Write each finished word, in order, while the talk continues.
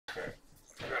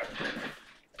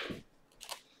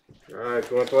Alright,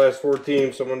 if you want the last 4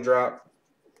 teams, someone drop.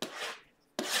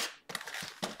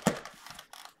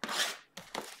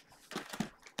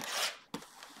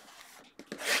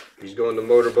 He's going to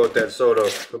motorboat that Soto.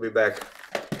 He'll be back.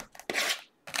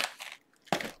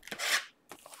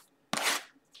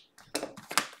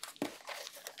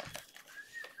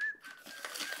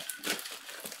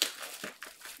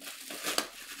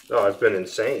 Oh, it's been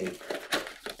insane.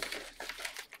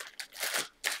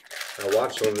 I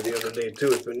watched some of it the other day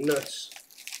too. It's been nuts.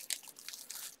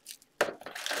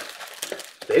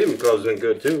 Stadium Club's been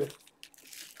good too.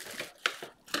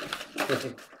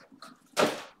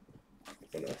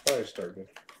 When that fire started.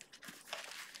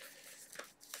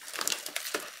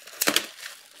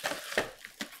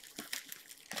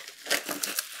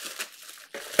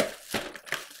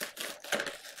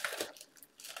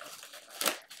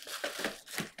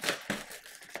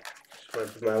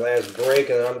 This is my last break,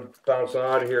 and I'm bouncing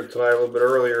out of here tonight a little bit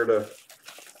earlier to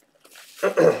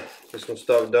get some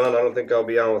stuff done. I don't think I'll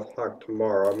be on with Hawk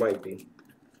tomorrow. I might be.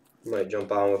 I might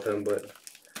jump on with him, but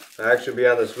I actually be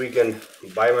on this weekend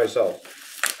by myself.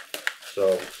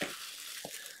 So,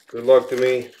 good luck to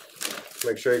me.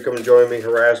 Make sure you come and join me,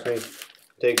 harass me,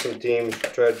 take some teams,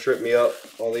 try to trip me up,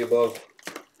 all the above.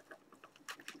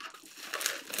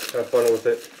 Have fun with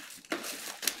it.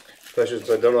 Especially since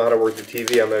I don't know how to work the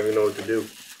TV, I don't even know what to do.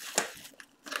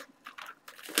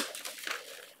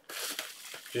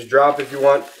 Just drop if you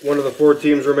want one of the 4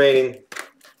 teams remaining.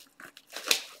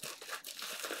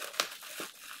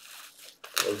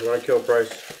 Those want to kill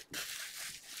price.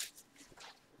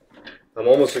 I'm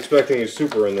almost expecting a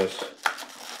super in this,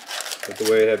 with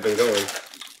the way it had been going.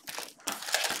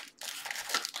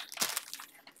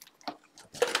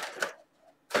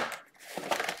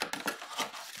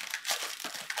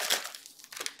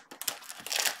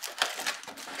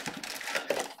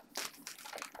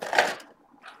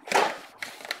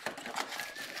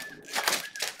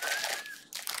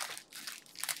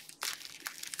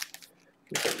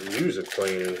 Music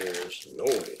playing in here, there's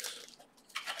noise.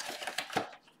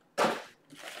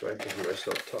 So I can hear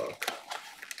myself talk.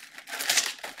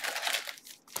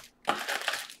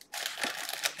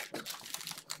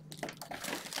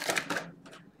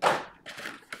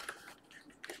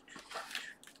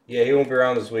 Yeah, he won't be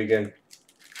around this weekend.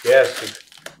 Yes,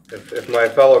 if my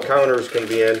fellow counters can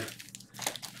be in.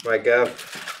 Mike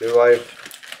F, New Life,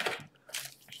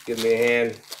 just give me a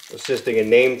hand. Assisting in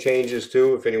name changes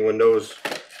too, if anyone knows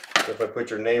if I put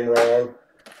your name wrong.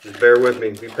 Just bear with me,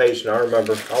 be patient, I'll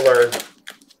remember, I'll learn.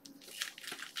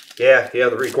 Yeah,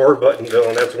 the record button,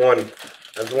 Dylan, that's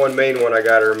one main one I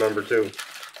gotta remember too.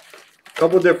 A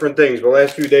couple different things, the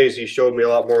last few days he showed me a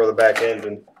lot more of the back end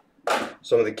and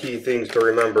some of the key things to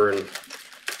remember, and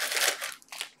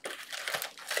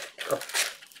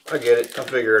I get it, I'll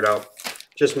figure it out.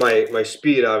 Just my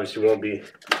speed obviously won't be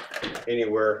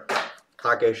anywhere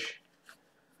hawkish.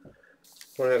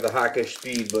 Won't have the hawkish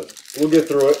speed, but we'll get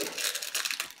through it.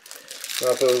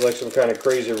 Now, if it was like some kind of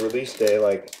crazy release day,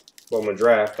 like Bowman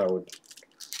Draft, I would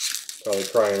probably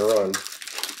try and run.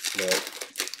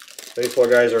 But baseball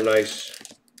guys are nice.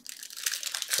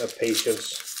 Have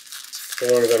patience.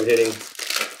 As long as I'm hitting.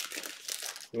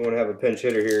 You want to have a pinch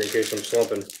hitter here in case I'm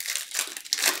slumping.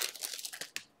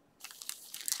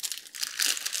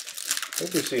 I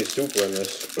think you see a super in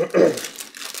this.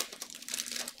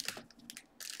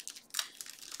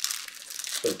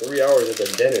 Spent 3 hours at the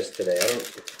dentist today. I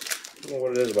don't know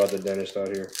what it is about the dentist out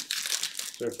here.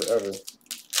 It's there forever.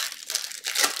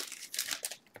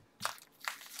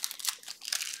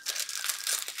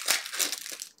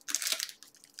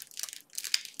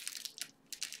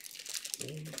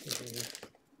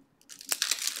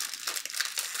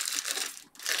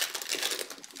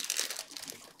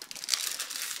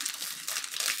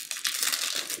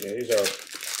 Yeah, these are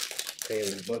pain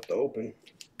in the butt to open.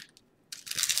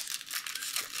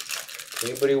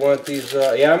 Anybody want these?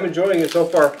 Yeah, I'm enjoying it so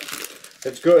far.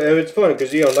 It's good and it's fun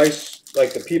because, you know, nice,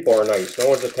 like the people are nice. No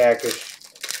one's attackish.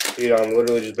 You know, I'm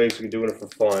literally just basically doing it for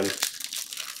fun.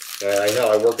 I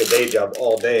know I work a day job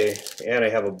all day and I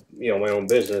have a, you know, my own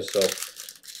business, so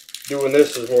doing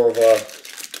this is more of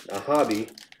a hobby.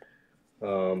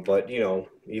 But you know,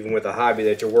 even with a hobby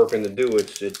that you're working to do,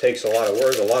 it takes a lot of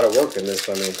work. There's a lot of work in this.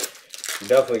 I mean,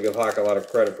 definitely give Hawk a lot of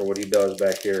credit for what he does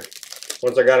back here.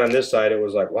 Once I got on this side, it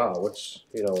was like, wow, what's,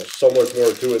 you know, so much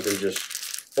more to it than just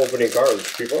opening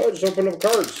cards. People, oh, just open up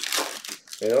cards.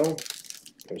 You know,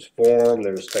 there's form,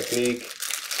 there's technique,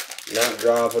 not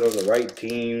dropping them, the right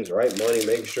teams, the right money,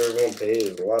 making sure everyone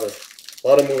pays. There's a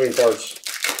lot of moving parts.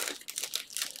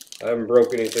 I haven't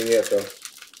broke anything yet though.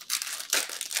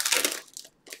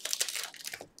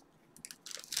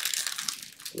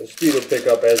 The speed will pick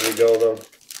up as we go, though.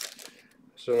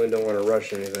 Certainly don't want to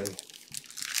rush anything.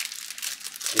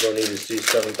 You don't need to see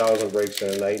 7,000 breaks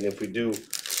in a night, and if we do,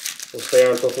 we'll stay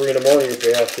on until 3 in the morning if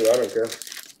we have to. I don't care.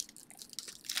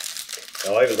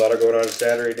 I even thought of going on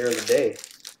Saturday during the day.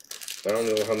 I don't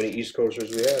know how many East Coasters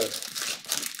we have.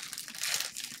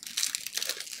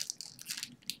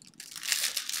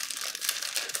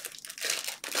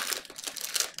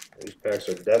 These packs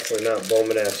are definitely not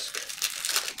Bowman-esque.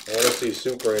 I want to see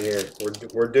super in here.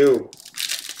 We're due.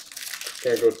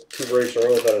 Can't go 2 breaks in a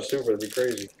row without a super. That'd be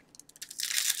crazy.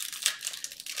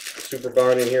 Super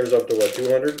bond in here is up to what,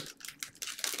 200?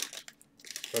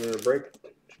 100 a break?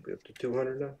 Should be up to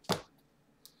 200 now.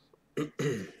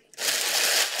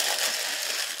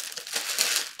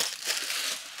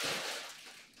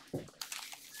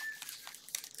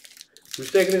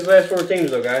 Who's taking these last 4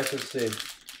 teams though, guys? Let's see.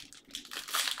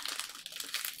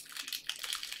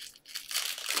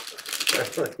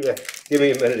 Yeah, give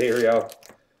me a minute here, y'all.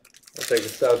 I'll take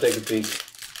a peek.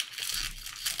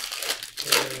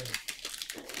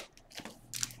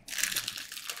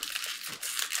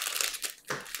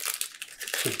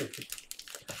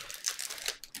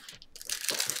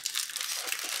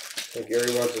 I think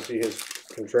Gary wants to see his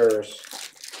Contreras.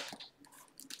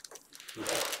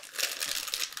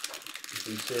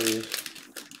 Be serious.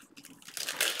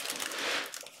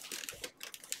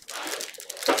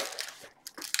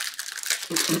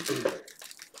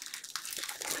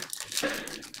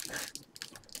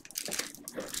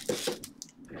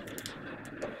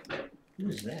 Who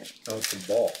is that? Oh, it's the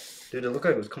ball. Dude, it looked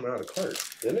like it was coming out of the card,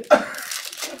 didn't it? I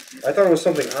thought it was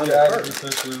something on the card. Jack's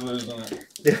officially losing it.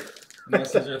 Yeah.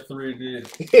 Message of 3D.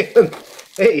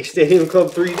 Hey, Stadium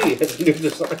Club 3D. That's a new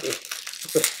design.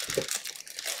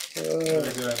 What are we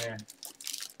doing here?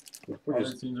 We're All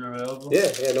just, the teams are available?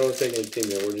 yeah, no one's taking a team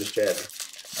yet. We're just chatting.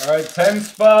 Alright, 10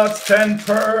 spots, 10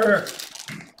 per.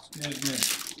 Excuse me.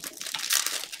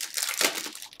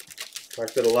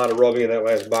 Mark did a lot of rubbing in that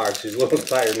last box. He's a little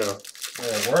tired now.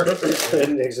 Yeah, it worked.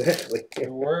 Exactly. It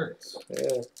worked.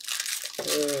 Yeah.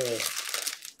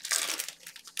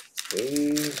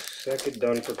 Second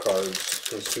done for cards.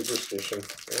 And superstition.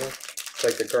 Yeah. It's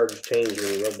like the cards changed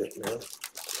when you rubbed it, you know?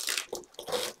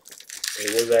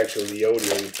 It was actually the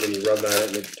Odeon when you rubbed on it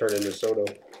and it turned into Soto.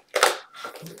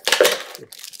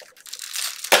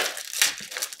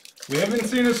 We haven't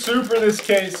seen a super this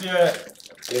case yet.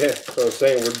 Yeah, so I was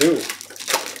saying we're due.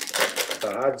 The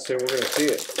odds say we're going to see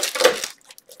it.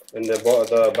 And the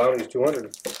bounty's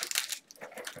 200.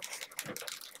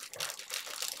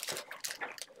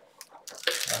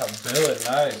 Billy,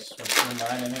 nice. Just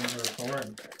reminding him to record.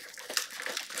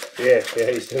 Yeah,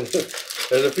 he's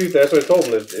there's a few. That's what I told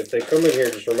him. If they come in here,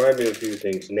 just remind me of a few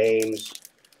things, names,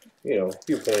 you know, a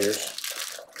few pointers,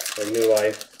 like New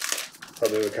Life,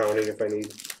 probably accounting if I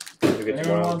need.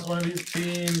 Anyone wants one of these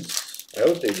teams? I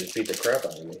hope they just beat the crap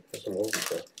out of me. That's what I'm hoping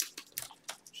for.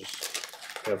 Just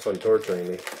have fun torturing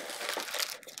me.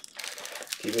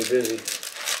 Keep me busy.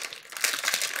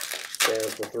 Stay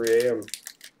until 3 a.m.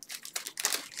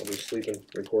 I'll be sleeping,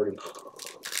 recording.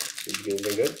 Did you get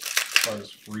anything good? Oh,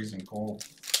 it's freezing cold.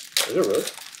 Is it really?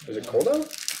 Is it cold out?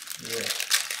 Yeah.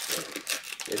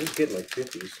 It is getting like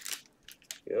 50s.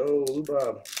 Yo, Lou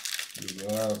Bob.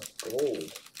 Yeah.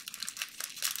 Gold.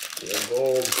 Yeah,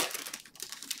 gold.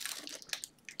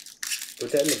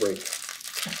 Put that in the break.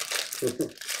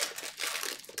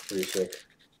 Pretty sick.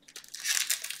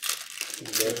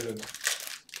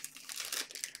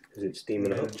 Is it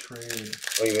steaming up? Trade.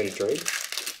 Oh, you made a trade?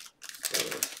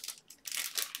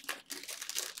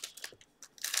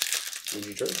 What did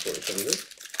you trade for? Something good?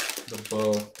 The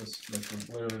bow. This is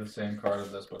literally the same card as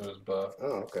this, but it was bow.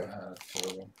 Oh, okay. I had it for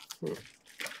them.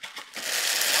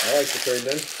 I like the trade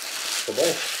then. For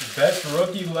both. Best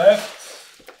rookie left.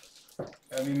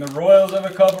 I mean, the Royals have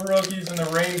a couple rookies and the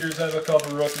Rangers have a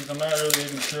couple rookies. I'm not really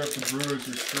even sure if the Brewers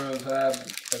or Stros have.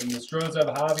 I mean, the Stros have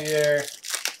Javier.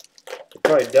 We're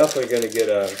probably definitely going to get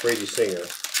a Brady Singer.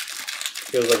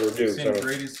 Feels like we're due. I've seen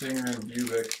Brady Singer and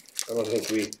Bubick. I don't think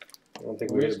we.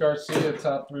 Luis Garcia,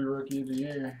 top 3 rookie of the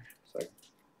year. Like,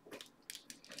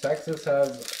 Texas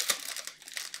has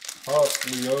Huff,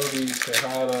 Leote,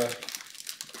 Tejada.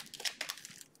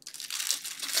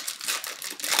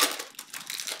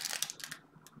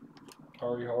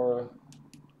 Arihara.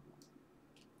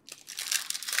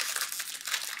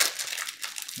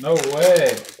 No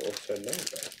way.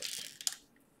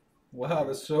 Wow,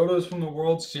 the Soto's from the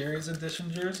World Series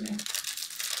edition jersey?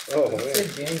 Oh, Does man. it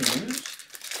say game used?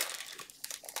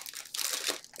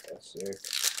 That's sick.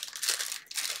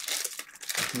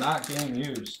 It's not game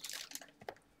used.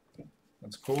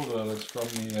 That's cool though, it's from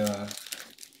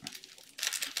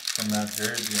from that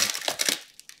jersey.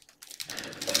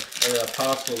 I got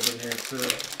Apostles in here too.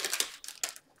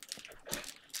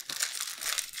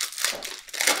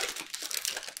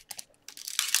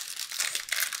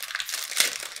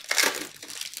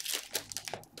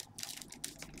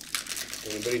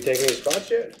 Anybody taking any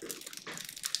spots yet?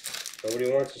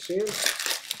 Nobody wants to see him?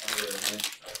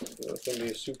 It's gonna be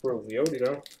a super of Leody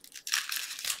now.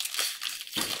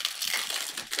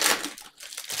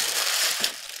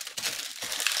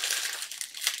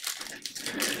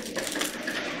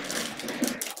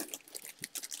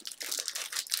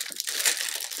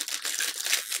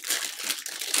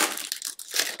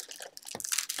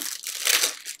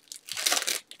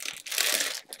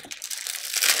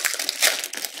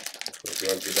 You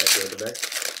want to do that the other day?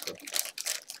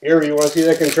 Here, you want to see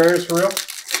that Contreras for real?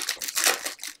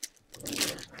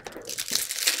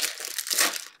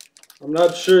 I'm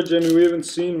not sure, Jimmy. We haven't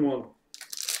seen one.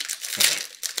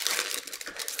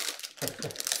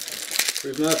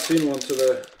 We've not seen one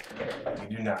today.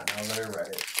 We do not. Now that I read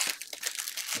it.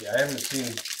 Yeah, I haven't seen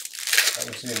them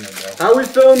though. How we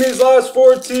filling these last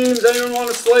 4 teams? Anyone want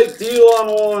a slight deal on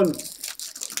one?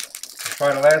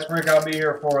 Fine, the last break I'll be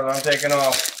here for. I'm taking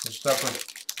off. I'm stuck with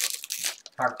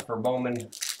Hawks for Bowman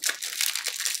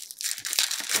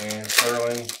and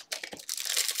Sterling.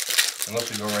 Unless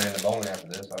we go right into Bowman after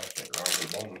this, I'll stick around for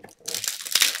Bowman.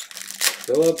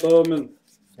 Philip Bowman.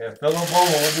 Yeah, Philip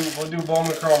Bowman. We'll do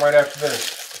Bowman Chrome right after this.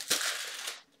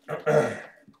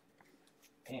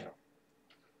 Damn.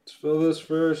 Let's fill this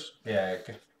first. Yeah.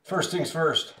 First things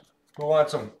first. Who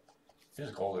wants some? It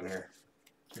is cold in here.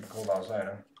 It's pretty cold outside,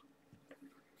 huh?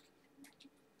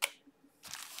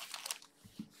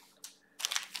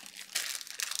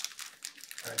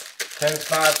 All right. 10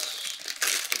 spots.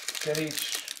 Get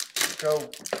each. Go.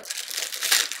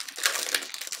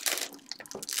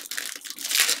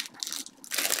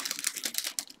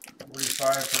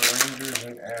 $45 for Rangers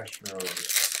and Astros.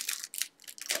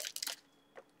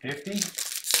 50?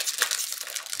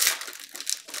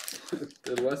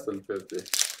 Did less than 50.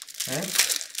 Hmm?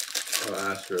 Oh,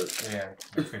 Astros. Yeah,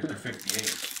 50,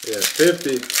 58. Yeah,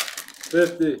 50.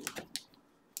 50.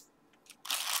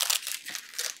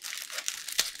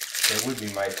 That would be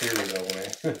my theory though, man.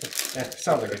 That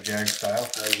sounds like a Jag style.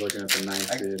 I was looking at the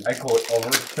 9th seed. I call it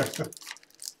over.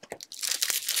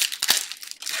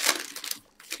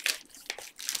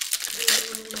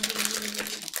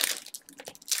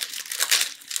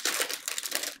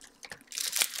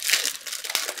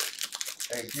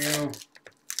 Thank you.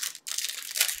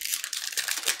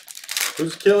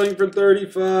 Who's killing for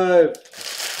 35?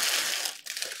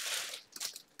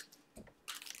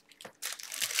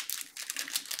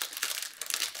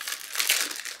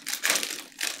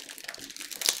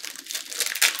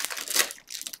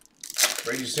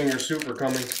 Brady Singer Super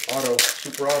coming. Auto.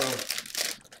 Super auto.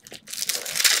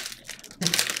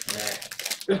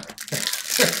 Nah.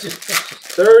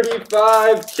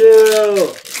 35 kill.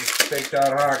 Just faked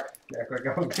out Hawk. Act like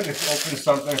I was going to open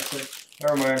something.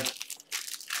 Never mind.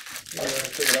 Yeah, I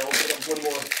figured I'll open up one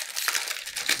more.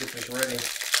 Get this ready.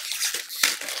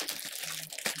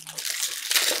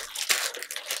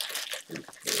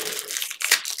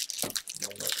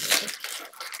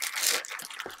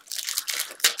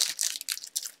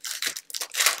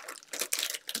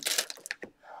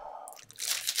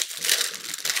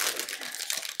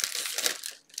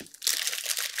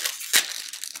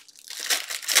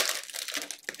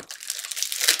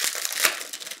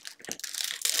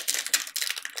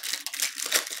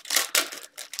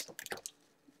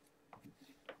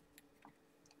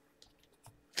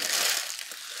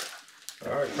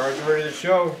 Alright, cards are ready to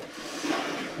show.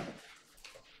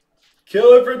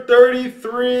 Kill it for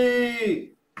 33.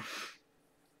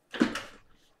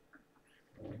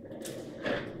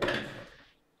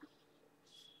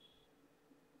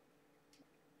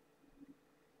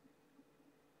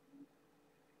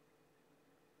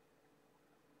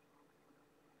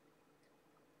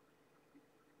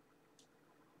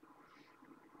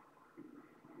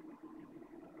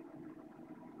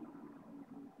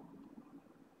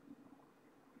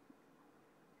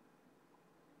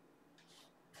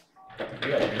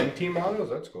 Yeah, Dream Team models,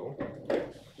 that's cool.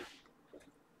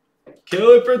 Kill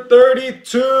it for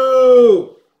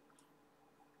 32.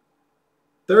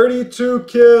 32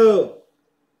 kill.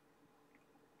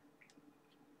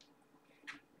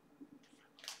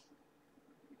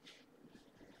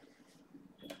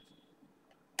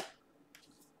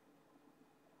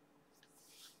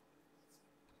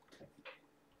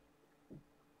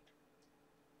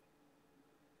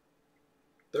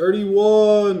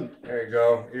 $31. There you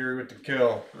go. Erie with the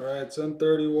kill. Alright, send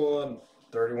 31.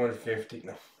 31.50.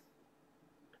 No.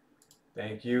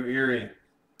 Thank you, Erie.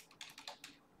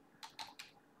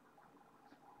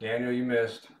 Daniel, you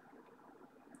missed.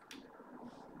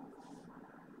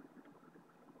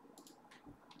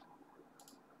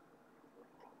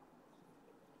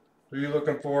 Who are you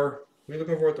looking for? Who are you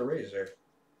looking for at the Rays there?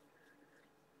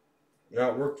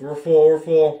 No, we're full. We're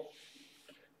full.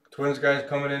 Twins guys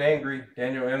coming in angry.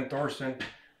 Daniel M. Thorson.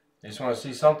 They just want to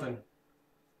see something.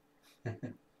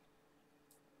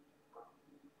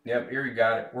 Yep, here we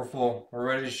got it. We're full. We're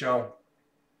ready to show.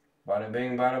 Bada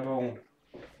bing, bada boom.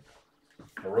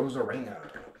 Rosa Rena.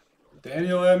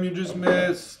 Daniel M, you just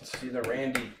missed. See the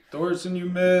Randy. Thorson, you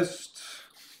missed.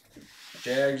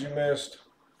 Jags, you missed.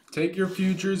 Take your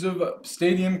futures of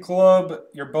Stadium Club,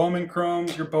 your Bowman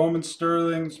Chromes, your Bowman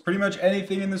Sterlings, pretty much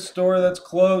anything in the store that's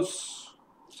close.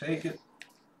 Take it.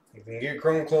 If we can get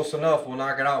Chrome close enough, we'll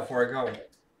knock it out before I go.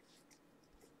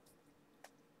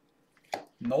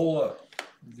 Nola,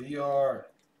 VR.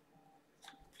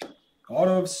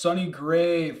 Auto of Sonny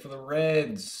Gray for the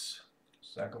Reds.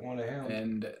 Second one to him.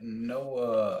 And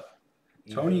Noah.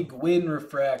 Tony Gwynn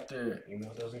refractor.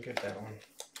 Email doesn't get that one.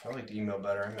 I like the email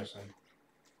better. I miss him.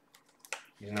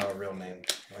 He's not a real name.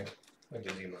 I like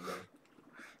his email better.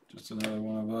 Just another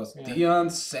one of us. Yeah.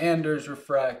 Deion Sanders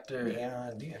refractor.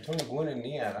 Deion. Tony Gwynn and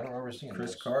Deion. I don't remember seeing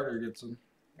Chris this. Carter gets him.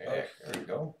 Yeah, there you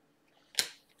go.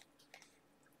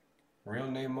 Real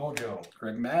name Mojo.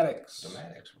 Greg Maddux. The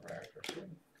Maddox refractor.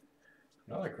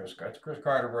 Another Chris Carter. It's a Chris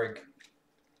Carter break.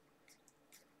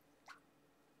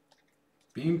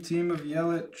 Beam team of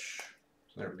Yelich.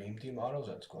 Is there Beam Team autos?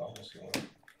 That's cool. I want to see one.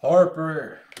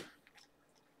 Harper.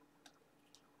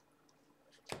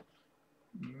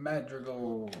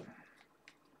 Madrigal.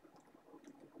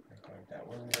 Like that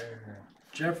one there.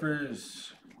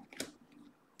 Jeffers.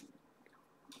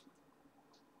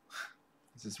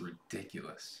 This is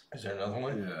ridiculous. Is there another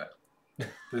one? Yeah.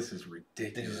 This is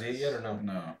ridiculous. Did you see it yet or no?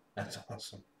 No. That's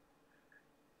awesome.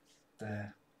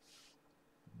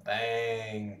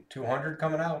 Bang. 200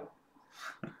 coming out.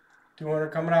 200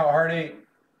 coming out. Hard 8.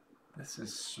 This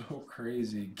is so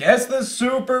crazy. Guess the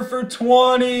super for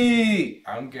 20.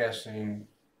 I'm guessing.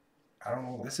 I don't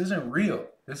know. This isn't real.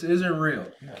 This isn't real.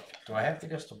 No. Do I have to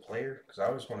guess the player? Because I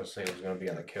always want to say it was going to be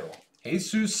on the kill.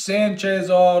 Jesus Sanchez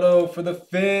auto for the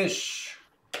Fish.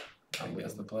 I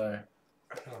guess the player.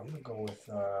 I'm going to go with. It's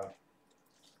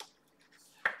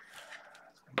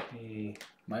going to be.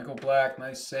 Michael Black,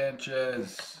 nice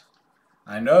Sanchez.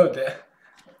 I know that.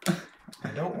 I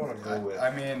don't want to go with.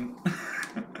 I mean,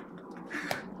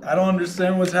 I don't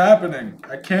understand what's happening.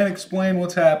 I can't explain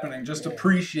what's happening. Just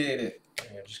appreciate it.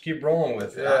 Yeah, just keep rolling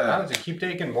with it. Yeah. Honestly, keep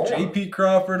taking more. J.P.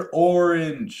 Crawford,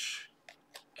 orange.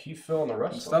 Keep filling the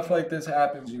rest When of stuff them. like this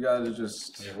happens, you gotta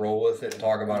just roll with it and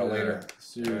talk about it Yeah, later.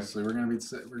 Seriously, we're gonna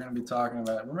be talking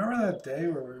about. Remember that day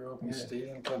where we were opening Yeah.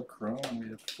 Stadium Club Chrome and we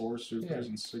had 4 supers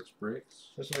and 6 breaks?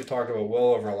 This will be talked about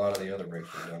well over a lot of the other breaks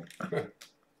we've done.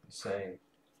 Insane.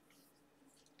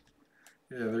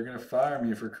 Yeah, they're gonna fire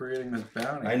me for creating this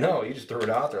bounty. I know, you just threw it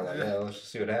out there like, yeah, let's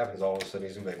just see what happens. All of a sudden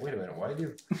he's gonna be like, wait a minute,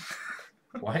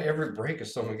 why every break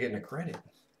is someone getting a credit?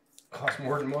 Costs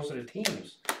more than most of the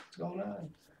teams. What's going on?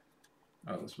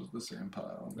 Oh, this was the same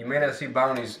pile. You may not see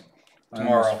bounties I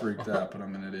tomorrow. almost freaked out, but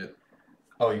I'm an idiot.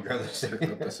 Oh, you grabbed the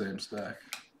Picked up the same. same stack.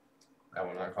 I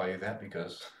will not call you that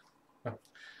because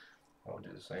I'll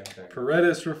do the same thing.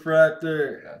 Paredes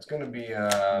refractor. Yeah, it's gonna be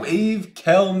Wave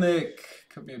Kelnick.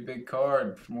 Could be a big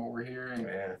card from what we're hearing.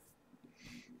 man.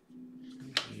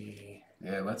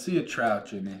 Yeah, let's see a Trout,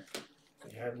 Jimmy.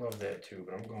 Yeah, I'd love that too,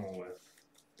 but I'm going with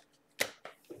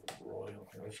Royal.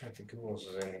 I'm trying to think who else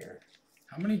is in here.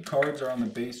 How many cards are on the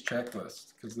base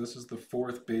checklist? Because this is the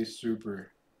 4th base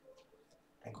super.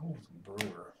 I'm going with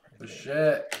Brewer. The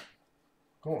shit. I'm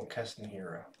going with Keston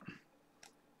Hira.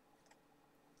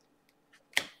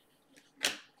 It's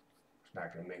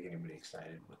not going to make anybody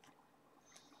excited, but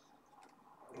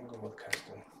I'm going with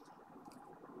Keston.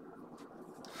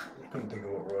 I couldn't think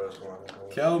of what Royals wanted.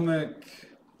 Kelnick.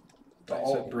 I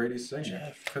Oh, said Brady Singer.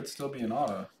 Jeff. Could still be an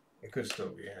auto. It could still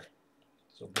be here.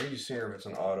 So Brady Singer if it's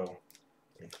an auto,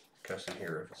 and Keston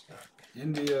Hira if it's not.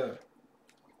 India.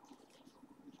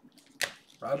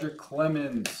 Roger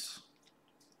Clemens.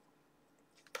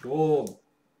 Gold.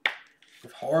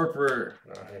 With Harper.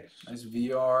 Nice. Nice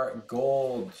VR.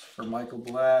 Gold for Michael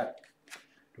Black.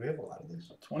 Do we have a lot of these?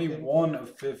 21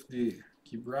 of 50.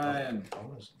 Keep Ryan. I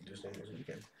want to do something this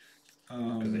weekend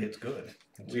because it hits good.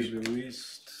 We've at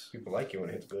least People like you when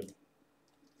it hits good.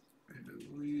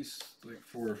 like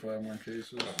 4 or 5 more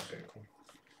cases. Oh, okay, cool.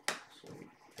 So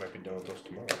might be done with those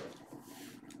tomorrow.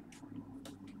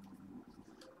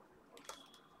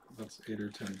 That's 8 or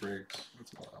 10 breaks.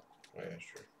 That's a lot. Yeah, that's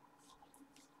true.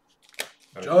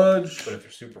 Judge. But if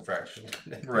they're super fraction,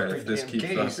 Right, if this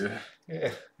keeps up,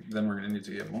 yeah, then we're gonna need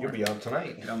to get more. you'll be out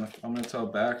tonight. Yeah, I'm gonna tell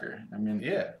Backer. I mean,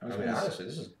 Yeah, I was I mean, gonna say, honestly,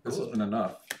 this is this has good. been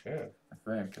enough. Yeah, I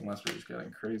think, unless we're just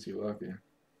getting crazy lucky.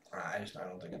 I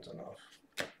don't think it's enough.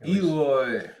 At least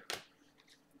Eloy,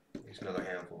 another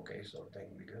handful, okay, so I think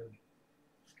it'll be good.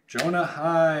 Jonah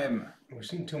Heim. We've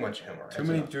seen too much of him already. Too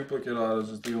many duplicate autos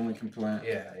is the only complaint.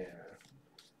 Yeah.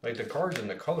 Like the cards and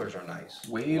the colors are nice.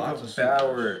 Wave Lots of supers.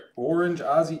 Bauer, Orange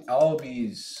Ozzy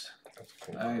Albies. That's a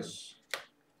cool card. Nice.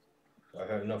 I've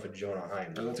had enough of Jonah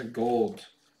Heim. Oh, that's a gold.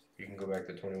 You can go back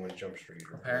to 21 Jump Street.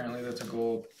 Apparently, that's a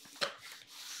gold.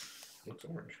 Looks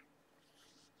orange.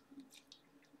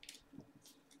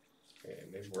 Yeah,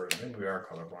 maybe we are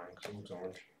colorblind because it looks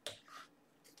orange.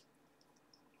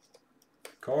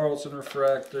 Carlson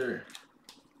Refractor.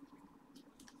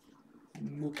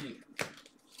 Mookie.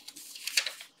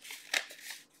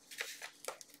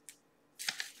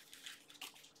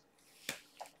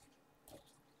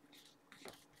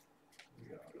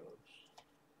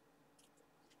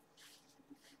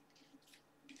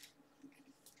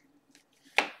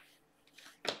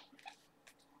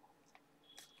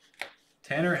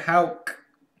 Tanner Houck.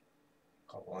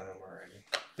 Couple of them already.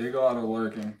 Big auto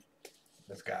lurking.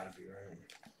 That's gotta be right.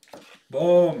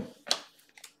 Boom.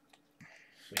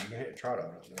 So you can hit Trout out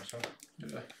on this, huh?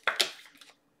 Yeah.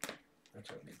 That's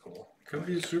gonna be cool. Could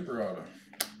be a super auto.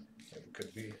 It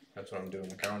could be. That's what I'm doing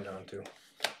the countdown to.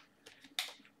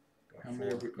 How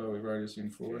many have we, oh, we've already seen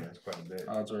 4. Yeah, that's quite a bit.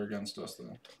 Odds are against us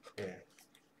though. Yeah.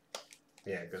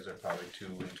 Yeah, because they're probably 2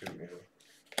 and 2, you know.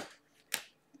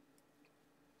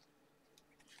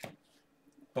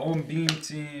 Boom Beam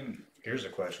Team. Here's a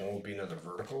question. Will it be another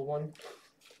vertical one?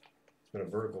 It's been a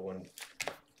vertical one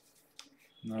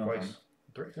No. twice.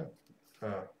 3,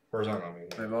 yeah. Horizontal, I mean.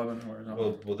 They've all been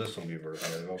horizontal. Well, this one be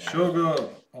vertical. Shogo.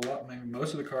 A lot. Maybe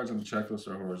most of the cards on the checklist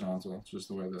are horizontal. It's just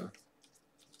the way the.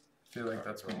 I feel like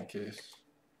that's been the case.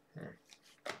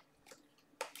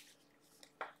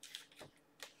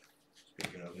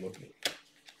 Speaking of Mookie.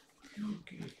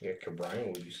 Yeah,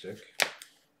 Cabrian would be sick.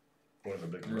 One of the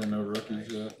big Yeah, no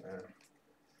rookies yet. Yeah.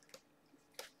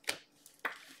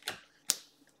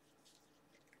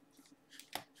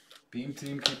 Beam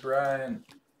Team, keep Ryan.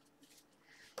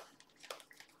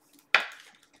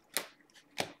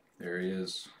 There he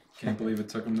is. Can't believe it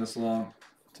took him this long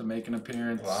to make an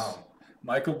appearance. Wow.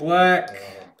 Michael Black.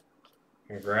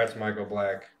 Congrats, Michael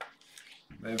Black.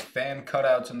 They have fan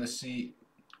cutouts in the seat.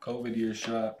 COVID year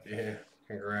shot. Yeah,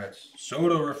 congrats.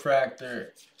 Soto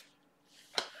Refractor.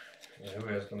 And who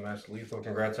has the most lethal?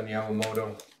 Congrats on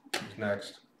Yamamoto. Who's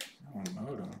next?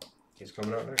 Yamamoto. He's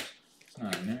coming out next. It's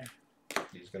not in there.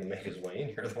 He's gonna make his way in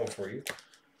here though for you.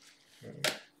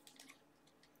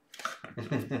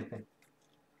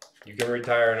 You can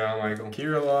retire now, Michael.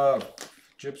 Kirilov.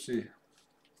 Gypsy.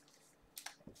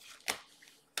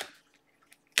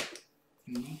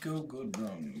 Nico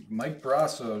Goodrum. Mike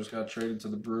Brasso just got traded to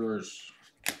the Brewers.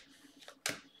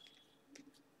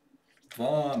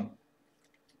 Vaughn.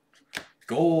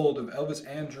 Gold of Elvis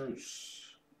Andrews.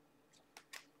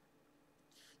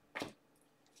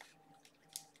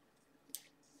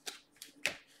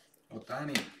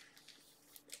 Otani.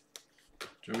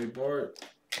 Joey Bart.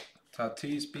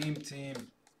 Tatis Beam Team.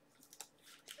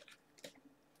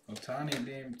 Otani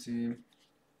Beam Team.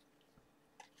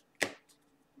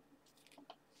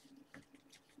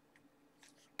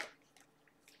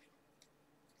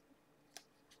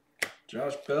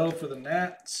 Josh Bell for the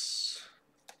Nats.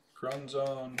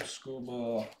 Crunzone,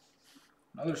 Schoolball.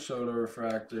 Another Soto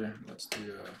Refractor. That's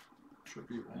the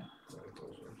tribute one.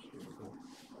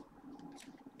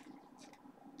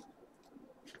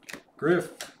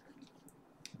 Griff.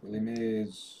 Willie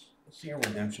Mays. See a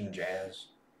redemption Jazz.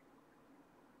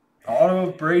 Auto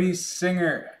of Brady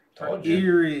Singer. Told you.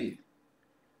 Erie.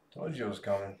 Told you it was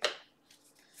coming.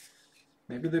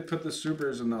 Maybe they put the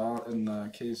supers in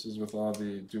the cases with all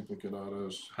the duplicate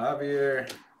autos. Javier,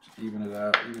 just even it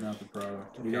out, even out the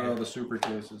product. We got all the super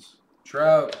cases.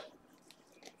 Trout.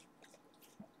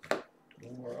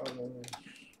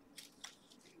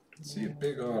 See a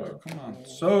big auto. Come on,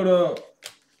 Soto.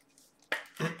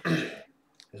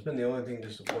 It's been the only thing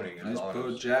disappointing. Nice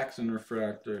Bo Jackson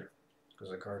refractor.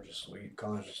 Because the cards are sweet,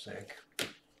 colors are sick.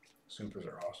 Supers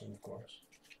are awesome, of course.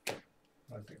 I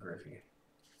like the Griffey.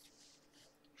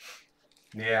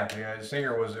 Yeah, the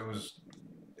Singer was,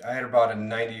 I had about a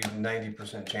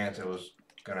 90% chance it was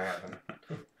going to happen.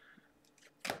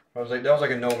 That was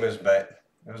like a no-miss bet.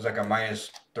 It was like a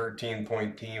minus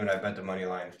 13-point team, and I bet the money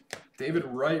line. David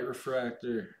Wright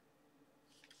refractor.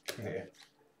 Yeah.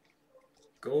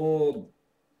 Gold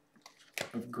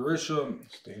of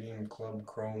Grisham. Stadium Club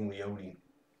Chrome Leote.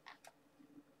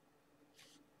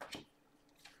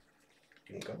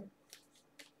 Keep 'em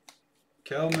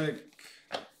coming. Kelnick.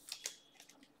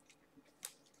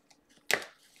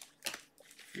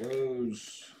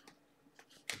 Rose.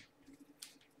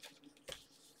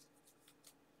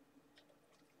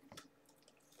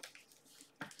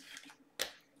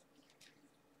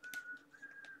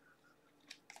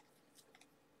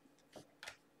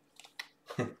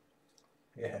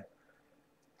 Yeah.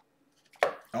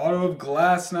 Auto of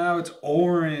Glass now. It's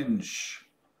orange.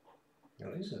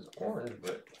 At least it's orange,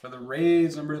 but For the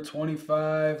Rays, number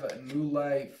 25, New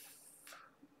Life.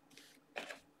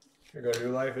 you got New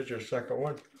Life. It's your second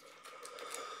one.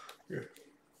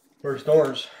 First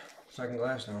orange, second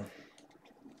glass now.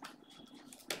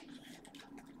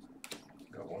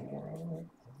 Got one more auto.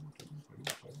 1, 2, 3,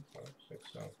 4, 5, 6,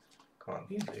 7. Come on,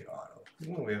 be a big auto.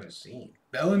 One we haven't seen.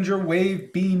 Bellinger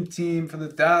Wave Beam Team for the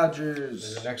Is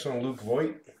Dodgers. the next one Luke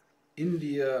Voigt?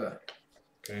 India.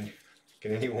 Can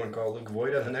anyone call Luke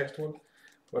Voigt on the next one?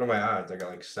 What are my odds? I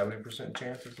got like 70%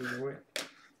 chance it's Luke Voigt.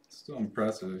 Still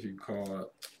impressive if you call it.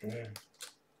 Yeah.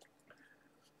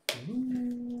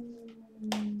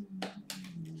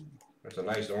 It's a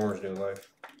nice orange New Life.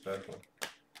 Definitely.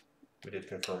 We did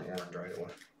confirm orange right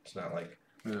away. It's not like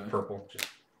Yeah. purple.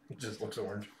 It just looks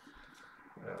orange.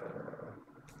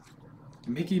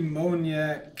 Mickey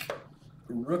Moniak,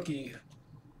 rookie,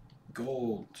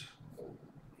 gold.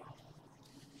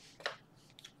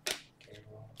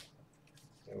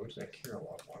 Yeah, where's that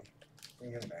Kirilov one?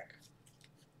 Bring him back.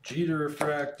 Jeter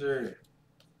refractor.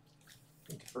 I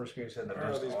think the first case had the Why are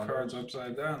best these autos. cards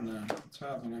upside down there? What's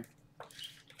happening?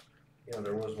 Yeah,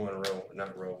 there was one row,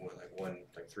 not row, one like one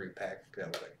like 3-pack that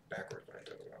was like backwards when I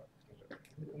took it out. I was like, "What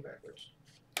are you doing backwards?"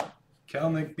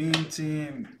 Kelnick Beam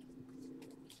Team.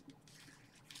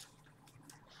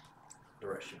 The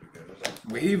rest should be good. It was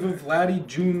like, Wave of Vladdy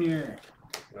Jr.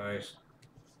 nice.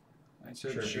 I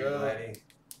said Sure, Joe. Vladdy.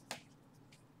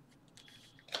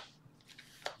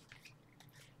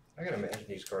 I can imagine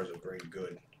these cars are very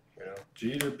good. You know,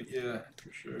 Jeter, yeah,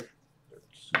 for sure. they're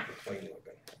super clean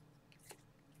looking.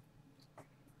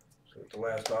 So what the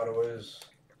last auto is?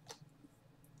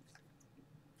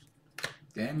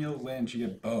 Daniel Lynch, you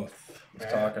get both. I was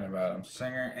Yeah. talking about him.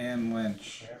 Singer and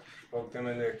Lynch. Yeah, spoke them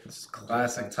in there. This is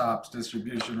classic Topps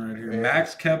distribution right here. Yeah.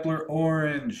 Max Kepler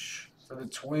Orange for the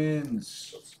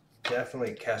Twins.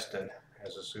 Definitely Keston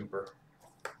as a super.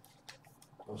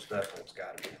 Most definitely, it's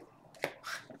got to be.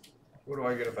 What do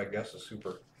I get if I guess a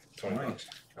super? 20 bucks.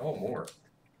 I want more.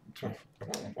 I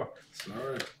want more.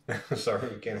 Sorry. Sorry,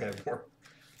 we can't have more.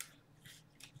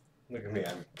 Look at me,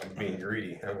 I'm being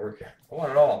greedy. I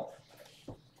want it all.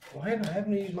 Why am I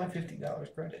having to use my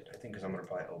 $50 credit? I think because I'm going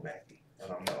to buy O'Mackey. I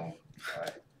don't know.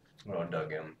 I'm going to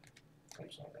Doug M. Come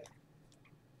Sunday.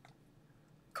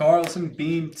 Carlson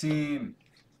Beam Team.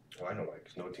 Oh, I know why,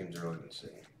 because no teams are really been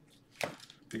sitting.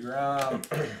 Big round.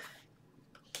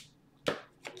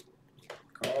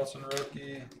 Carlson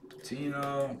rookie.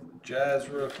 Tino. Jazz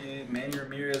rookie. Manny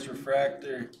Ramirez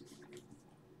refractor.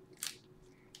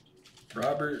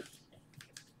 Robert.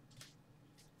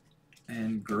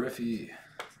 And Griffey.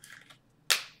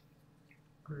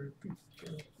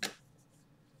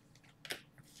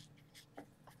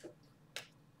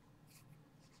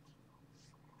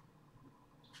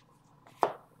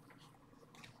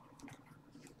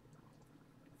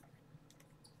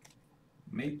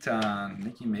 Maton.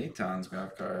 Nicky Maton's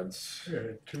got cards. Yeah,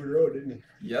 2 in a row, didn't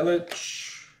he?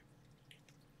 Yelich.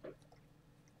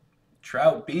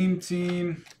 Trout Beam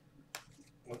Team.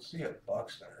 Let's see a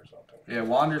Buxton or something. Yeah,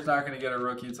 Wander's not going to get a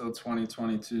rookie until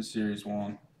 2022 Series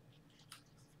 1.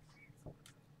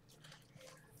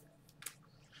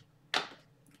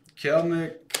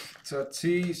 Kelnick,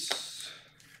 Tatis.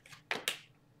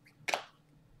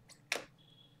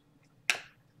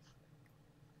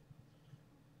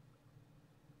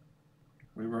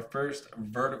 We were first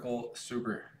vertical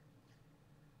super.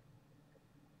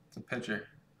 It's a pitcher.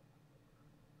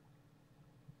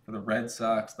 For the Red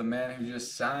Sox, the man who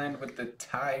just signed with the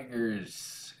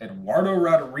Tigers, Eduardo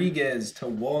Rodriguez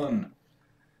 /1.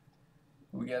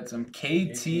 We got some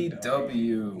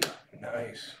KTW.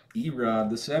 Nice. Erod,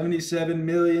 the $77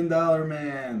 million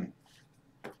man.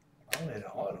 How did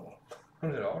auto? How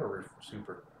did auto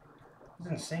super? It's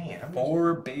insane. How many-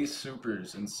 4 base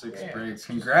supers in 6 Yeah. breaks.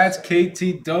 Congrats,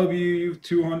 KTW. You have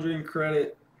 200 in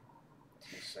credit.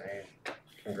 Insane.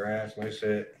 Congrats. Nice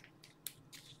hit.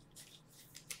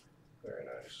 Very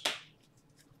nice.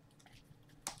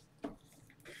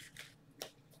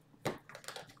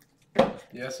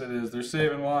 Yes, it is. They're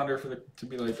saving Wander to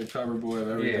be like the cover boy of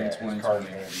everything. Yeah, his card's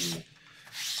 2020. gonna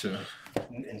So,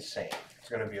 be insane. It's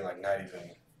gonna be like not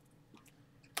even.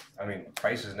 I mean,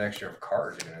 prices next year of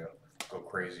cards are gonna go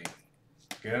crazy.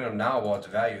 Get in them now while it's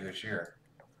value this year.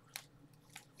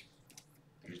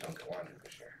 You just don't get wanted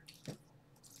this year.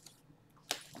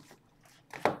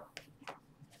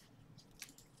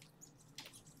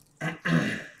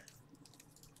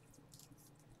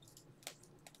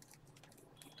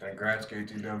 Congrats,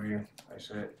 KTW.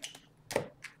 That's it.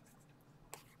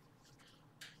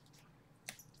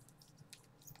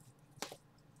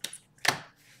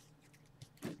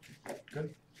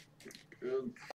 Good. Good.